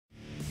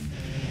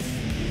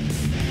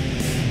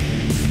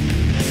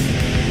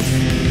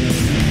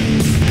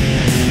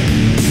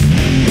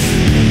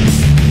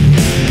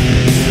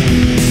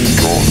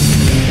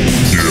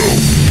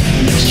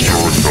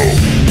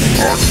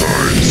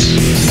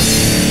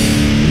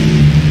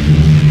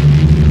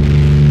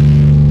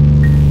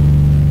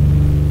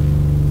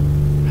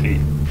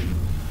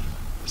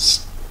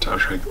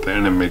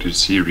animated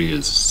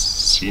series,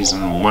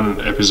 season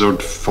 1,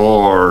 episode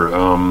 4,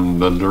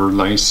 the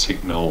Lorelei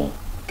signal.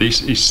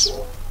 This is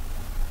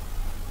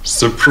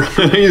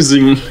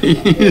surprisingly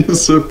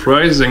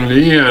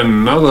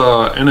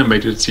another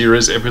animated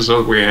series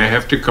episode where I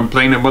have to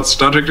complain about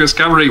Star Trek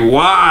Discovery.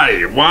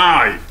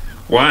 Why?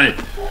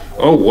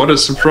 Oh, what a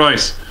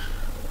surprise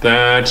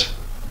that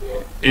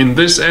in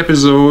this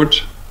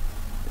episode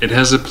it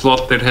has a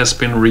plot that has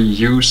been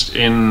reused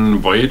in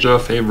Voyager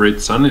Favorite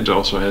Son. It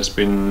also has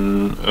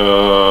been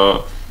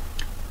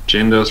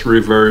genders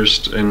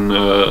reversed in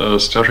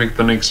Star Trek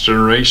The Next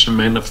Generation,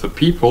 Man of the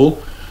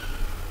People.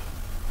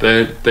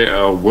 That there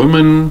are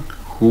women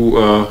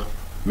who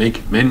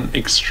make men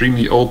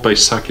extremely old by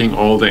sucking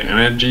all their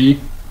energy.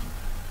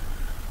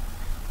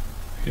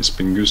 It's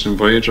been used in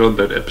Voyager,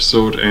 that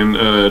episode, and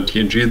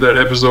TNG, that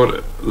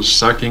episode,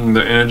 sucking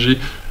the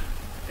energy.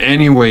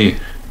 Anyway,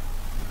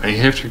 I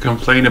have to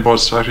complain about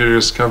Star Trek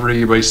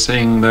Discovery by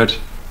saying that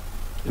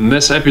in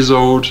this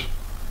episode,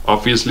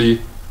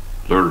 obviously,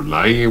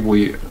 Lorelei,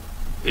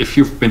 if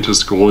you've been to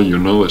school, you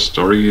know a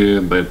story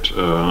that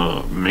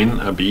men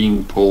are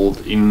being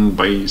pulled in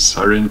by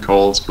siren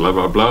calls, blah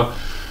blah blah.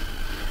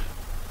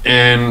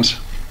 And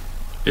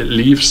it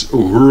leaves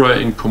Uhura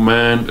in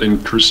command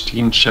and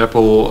Christine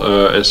Chapel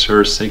as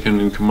her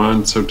second in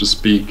command, so to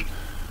speak.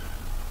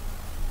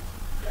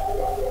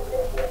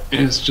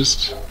 And it's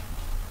just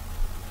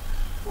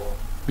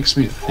makes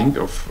me think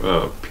of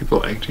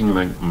people acting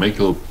like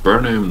Michael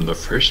Burnham, the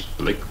first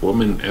black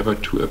woman ever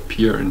to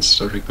appear in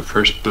Star Trek, the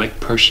first black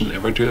person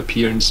ever to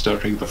appear in Star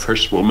Trek, the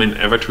first woman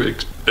ever to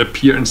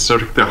appear in Star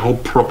Trek. The whole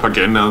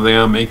propaganda they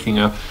are making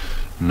up.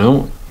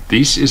 No,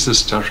 this is a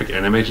Star Trek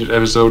animated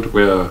episode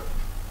where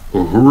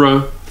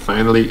Uhura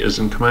finally is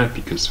in command,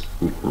 because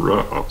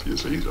Uhura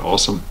obviously is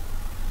awesome.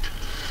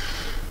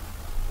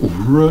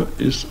 Uhura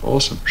is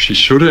awesome. She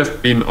should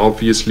have been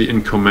obviously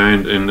in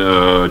command in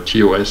a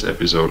TOS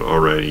episode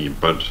already,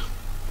 but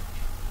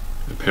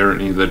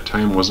apparently the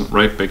time wasn't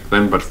right back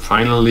then. But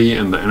finally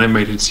in the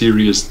animated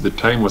series the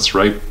time was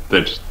right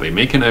that they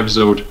make an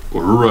episode.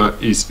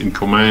 Uhura is in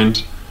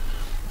command,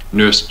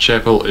 Nurse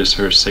Chapel is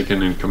her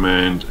second in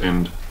command,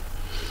 and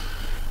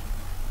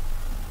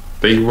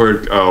they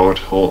work out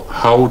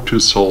how to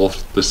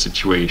solve the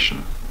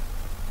situation.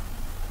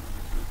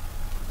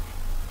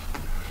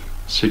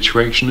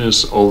 Situation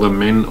is all the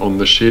men on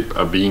the ship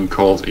are being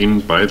called in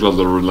by the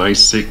Lorelei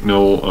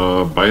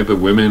signal by the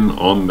women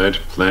on that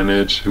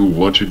planet who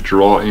want to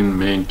draw in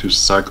men to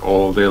suck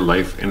all their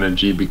life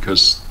energy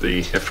because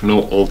they have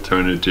no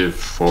alternative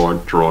for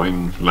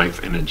drawing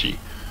life energy.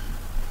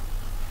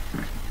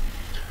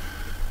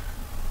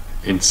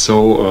 And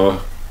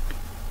so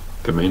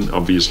the men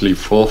obviously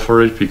fall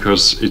for it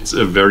because it's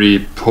a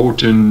very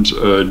potent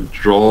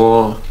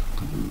draw.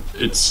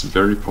 It's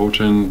very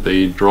potent.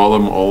 They draw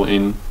them all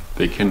in.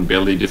 They can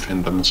barely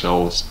defend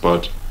themselves,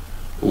 but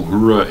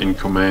Uhura in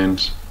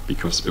command,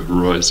 because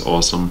Uhura is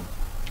awesome,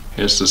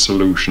 has the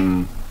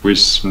solution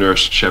with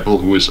Nurse Chapel,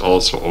 who is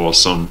also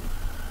awesome,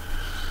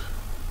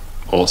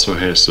 also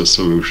has the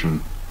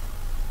solution,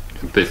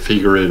 and they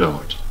figure it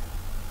out.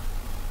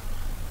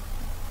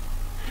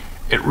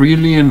 It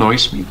really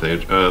annoys me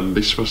that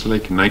this was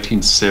like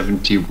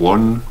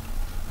 1971,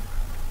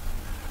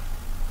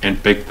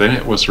 and back then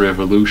it was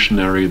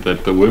revolutionary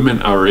that the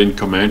women are in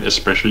command,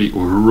 especially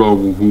Uhura,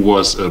 who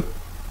was a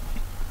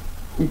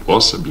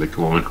black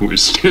woman, who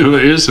still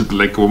is a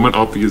black woman.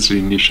 Obviously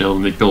Nichelle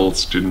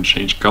Nichols didn't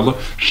change color,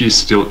 she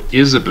still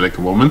is a black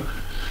woman.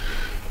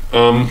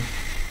 And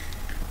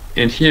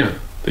here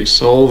they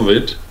solve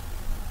it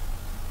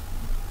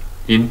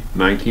in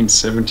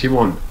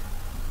 1971.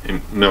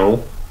 And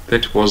no,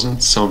 that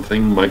wasn't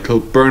something Michael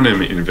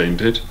Burnham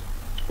invented.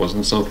 It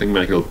wasn't something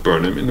Michael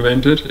Burnham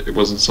invented. It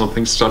wasn't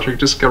something Star Trek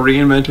Discovery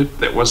invented.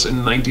 That was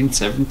in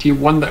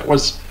 1971. That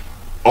was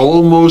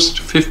almost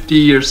 50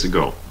 years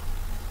ago.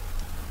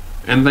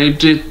 And they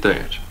did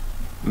that.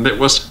 And that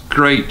was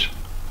great.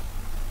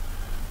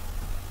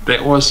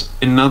 That was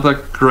another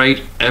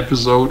great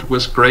episode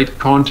with great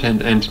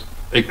content and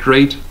a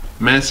great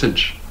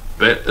message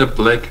that a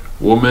black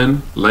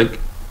woman like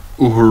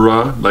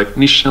Uhura, like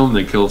Nichelle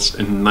Nichols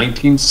in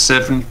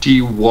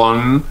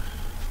 1971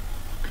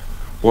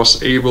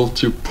 was able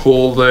to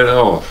pull that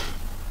off,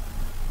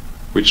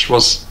 which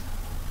was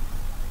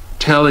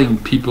telling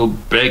people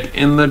back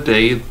in the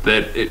day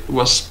that it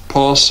was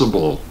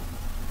possible.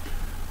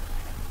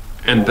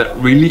 And that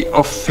really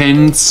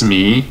offends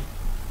me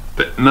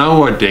that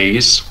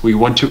nowadays we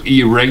want to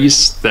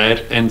erase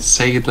that and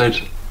say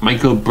that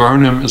Michael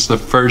Burnham is the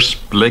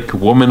first black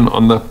woman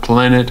on the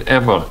planet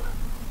ever.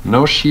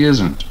 No, she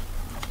isn't.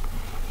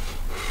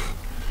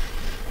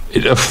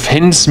 It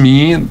offends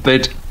me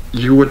that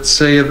you would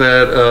say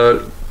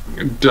that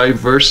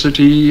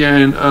diversity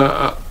and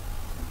a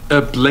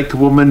black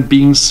woman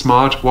being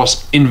smart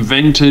was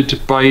invented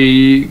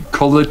by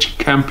college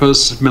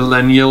campus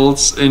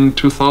millennials in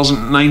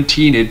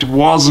 2019. It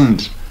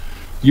wasn't.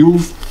 You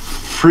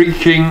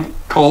freaking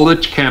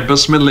college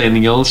campus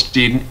millennials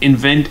didn't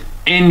invent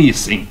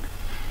anything.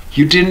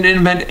 You didn't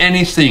invent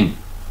anything.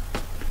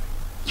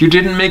 You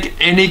didn't make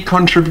any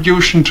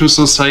contribution to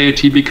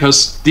society,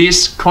 because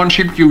this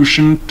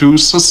contribution to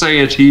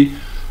society,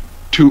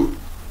 to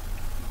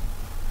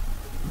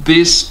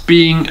this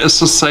being a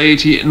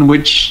society in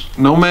which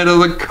no matter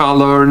the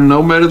color,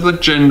 no matter the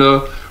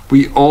gender,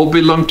 we all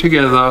belong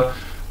together,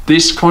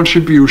 this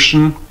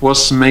contribution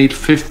was made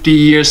 50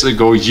 years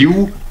ago.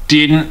 You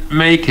didn't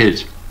make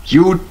it.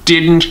 You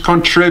didn't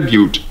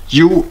contribute.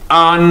 You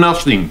are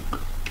nothing.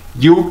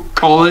 You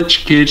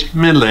college kid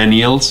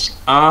millennials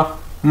are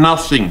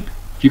nothing.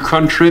 You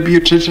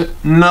contributed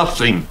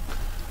nothing.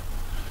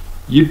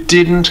 You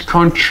didn't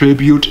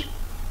contribute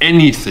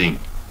anything.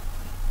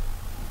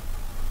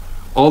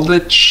 All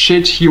that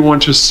shit you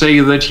want to say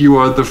that you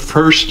are the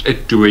first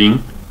at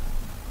doing,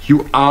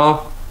 you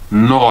are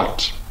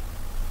not.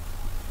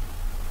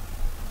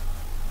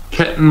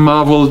 Captain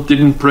Marvel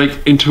didn't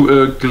break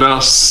into a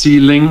glass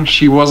ceiling.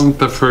 She wasn't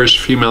the first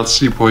female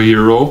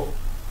superhero.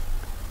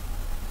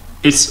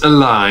 It's a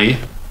lie.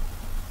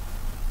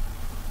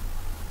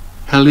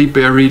 Halle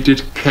Berry did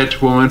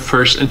Catwoman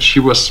first, and she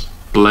was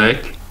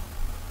black.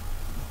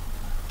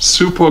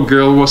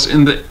 Supergirl was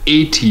in the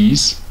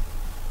 80s.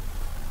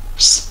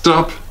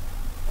 Stop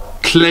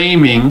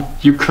claiming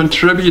you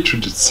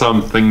contributed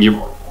something,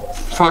 you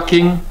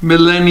fucking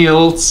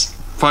millennials,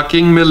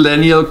 fucking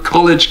millennial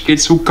college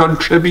kids who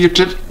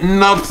contributed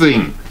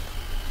nothing.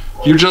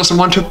 You just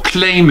want to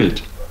claim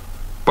it,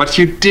 but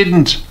you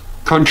didn't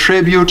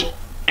contribute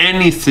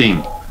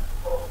anything.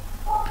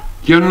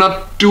 You're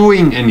not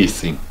doing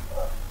anything.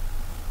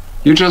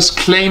 You're just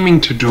claiming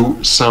to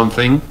do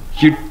something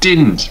you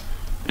didn't.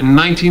 In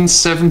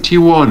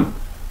 1971,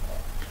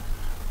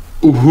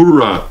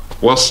 Uhura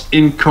was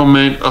in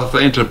command of the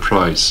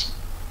Enterprise.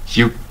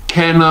 You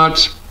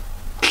cannot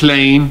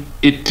claim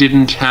it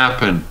didn't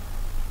happen.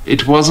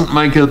 It wasn't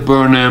Michael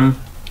Burnham.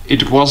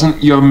 It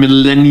wasn't your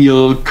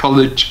millennial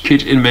college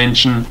kid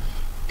invention.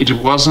 It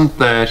wasn't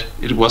that.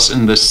 It was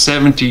in the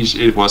 70s.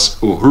 It was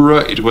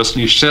Uhura. It was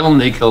Nichelle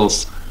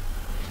Nichols.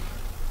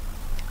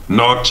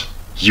 Not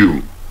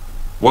you.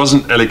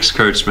 Wasn't Alex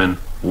Kurtzman.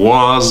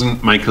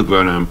 Wasn't Michael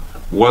Burnham.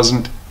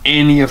 Wasn't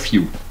any of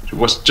you. It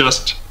was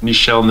just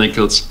Nichelle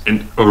Nichols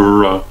and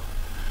Uhura.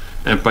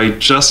 And by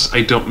just,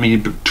 I don't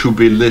mean to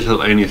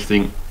belittle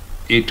anything.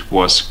 It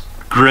was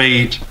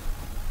great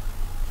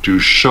to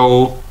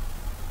show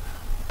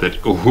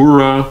that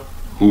Uhura,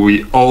 who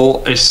we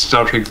all as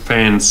Star Trek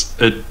fans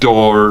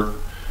adore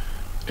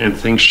and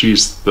think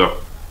she's the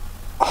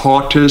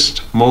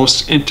hottest,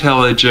 most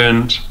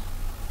intelligent,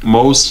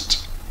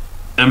 most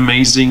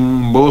amazing,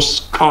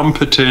 most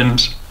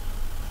competent,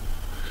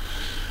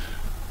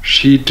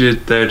 she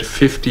did that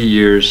 50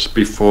 years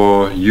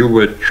before you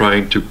were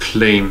trying to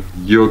claim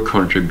your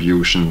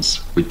contributions,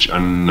 which are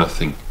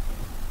nothing.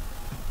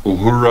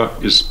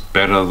 Uhura is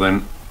better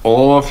than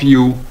all of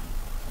you,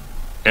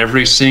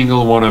 every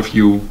single one of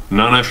you.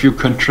 None of you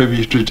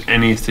contributed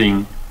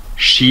anything.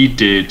 She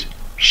did.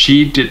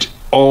 She did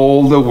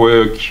all the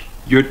work.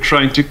 You're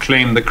trying to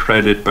claim the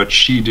credit, but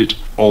she did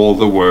all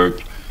the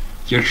work.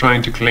 You're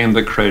trying to claim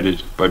the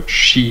credit, but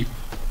she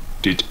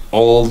did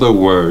all the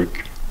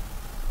work.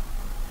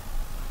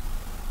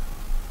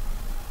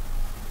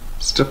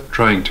 Stop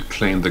trying to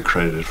claim the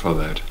credit for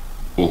that.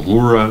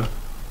 Uhura,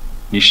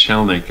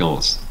 Nichelle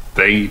Nichols,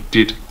 they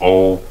did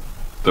all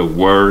the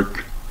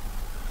work.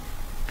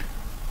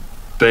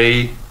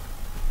 They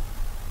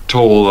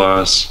told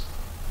us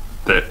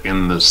that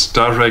in the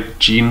Star Trek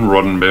Gene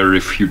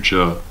Roddenberry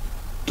future,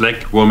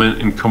 black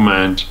woman in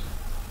command,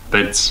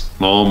 that's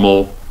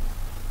normal,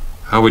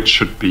 how it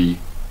should be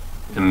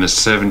in the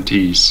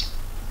 70s.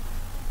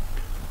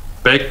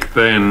 Back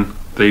then,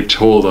 they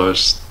told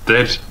us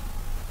that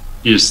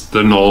is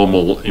the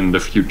normal in the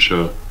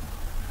future.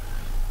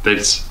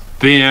 That's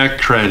their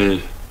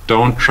credit.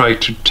 Don't try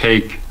to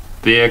take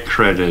their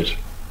credit.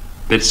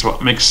 That's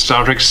what makes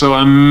Star Trek so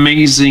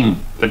amazing.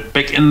 That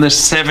back in the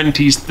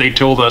 70s they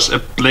told us a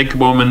black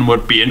woman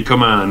would be in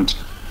command.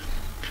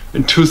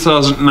 In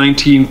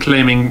 2019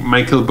 claiming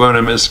Michael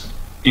Burnham is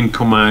in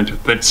command.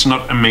 That's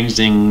not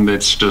amazing.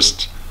 That's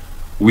just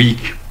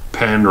weak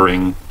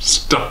pandering.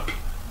 Stop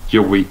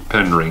your weak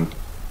pandering.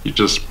 You're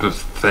just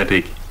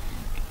pathetic.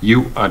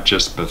 You are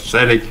just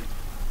pathetic.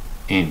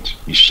 And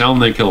Nichelle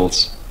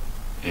Nichols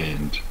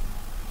and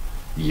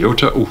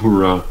Yota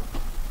Uhura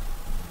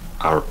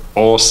are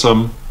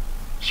awesome.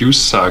 You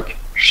suck.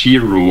 She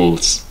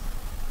rules.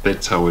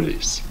 That's how it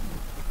is.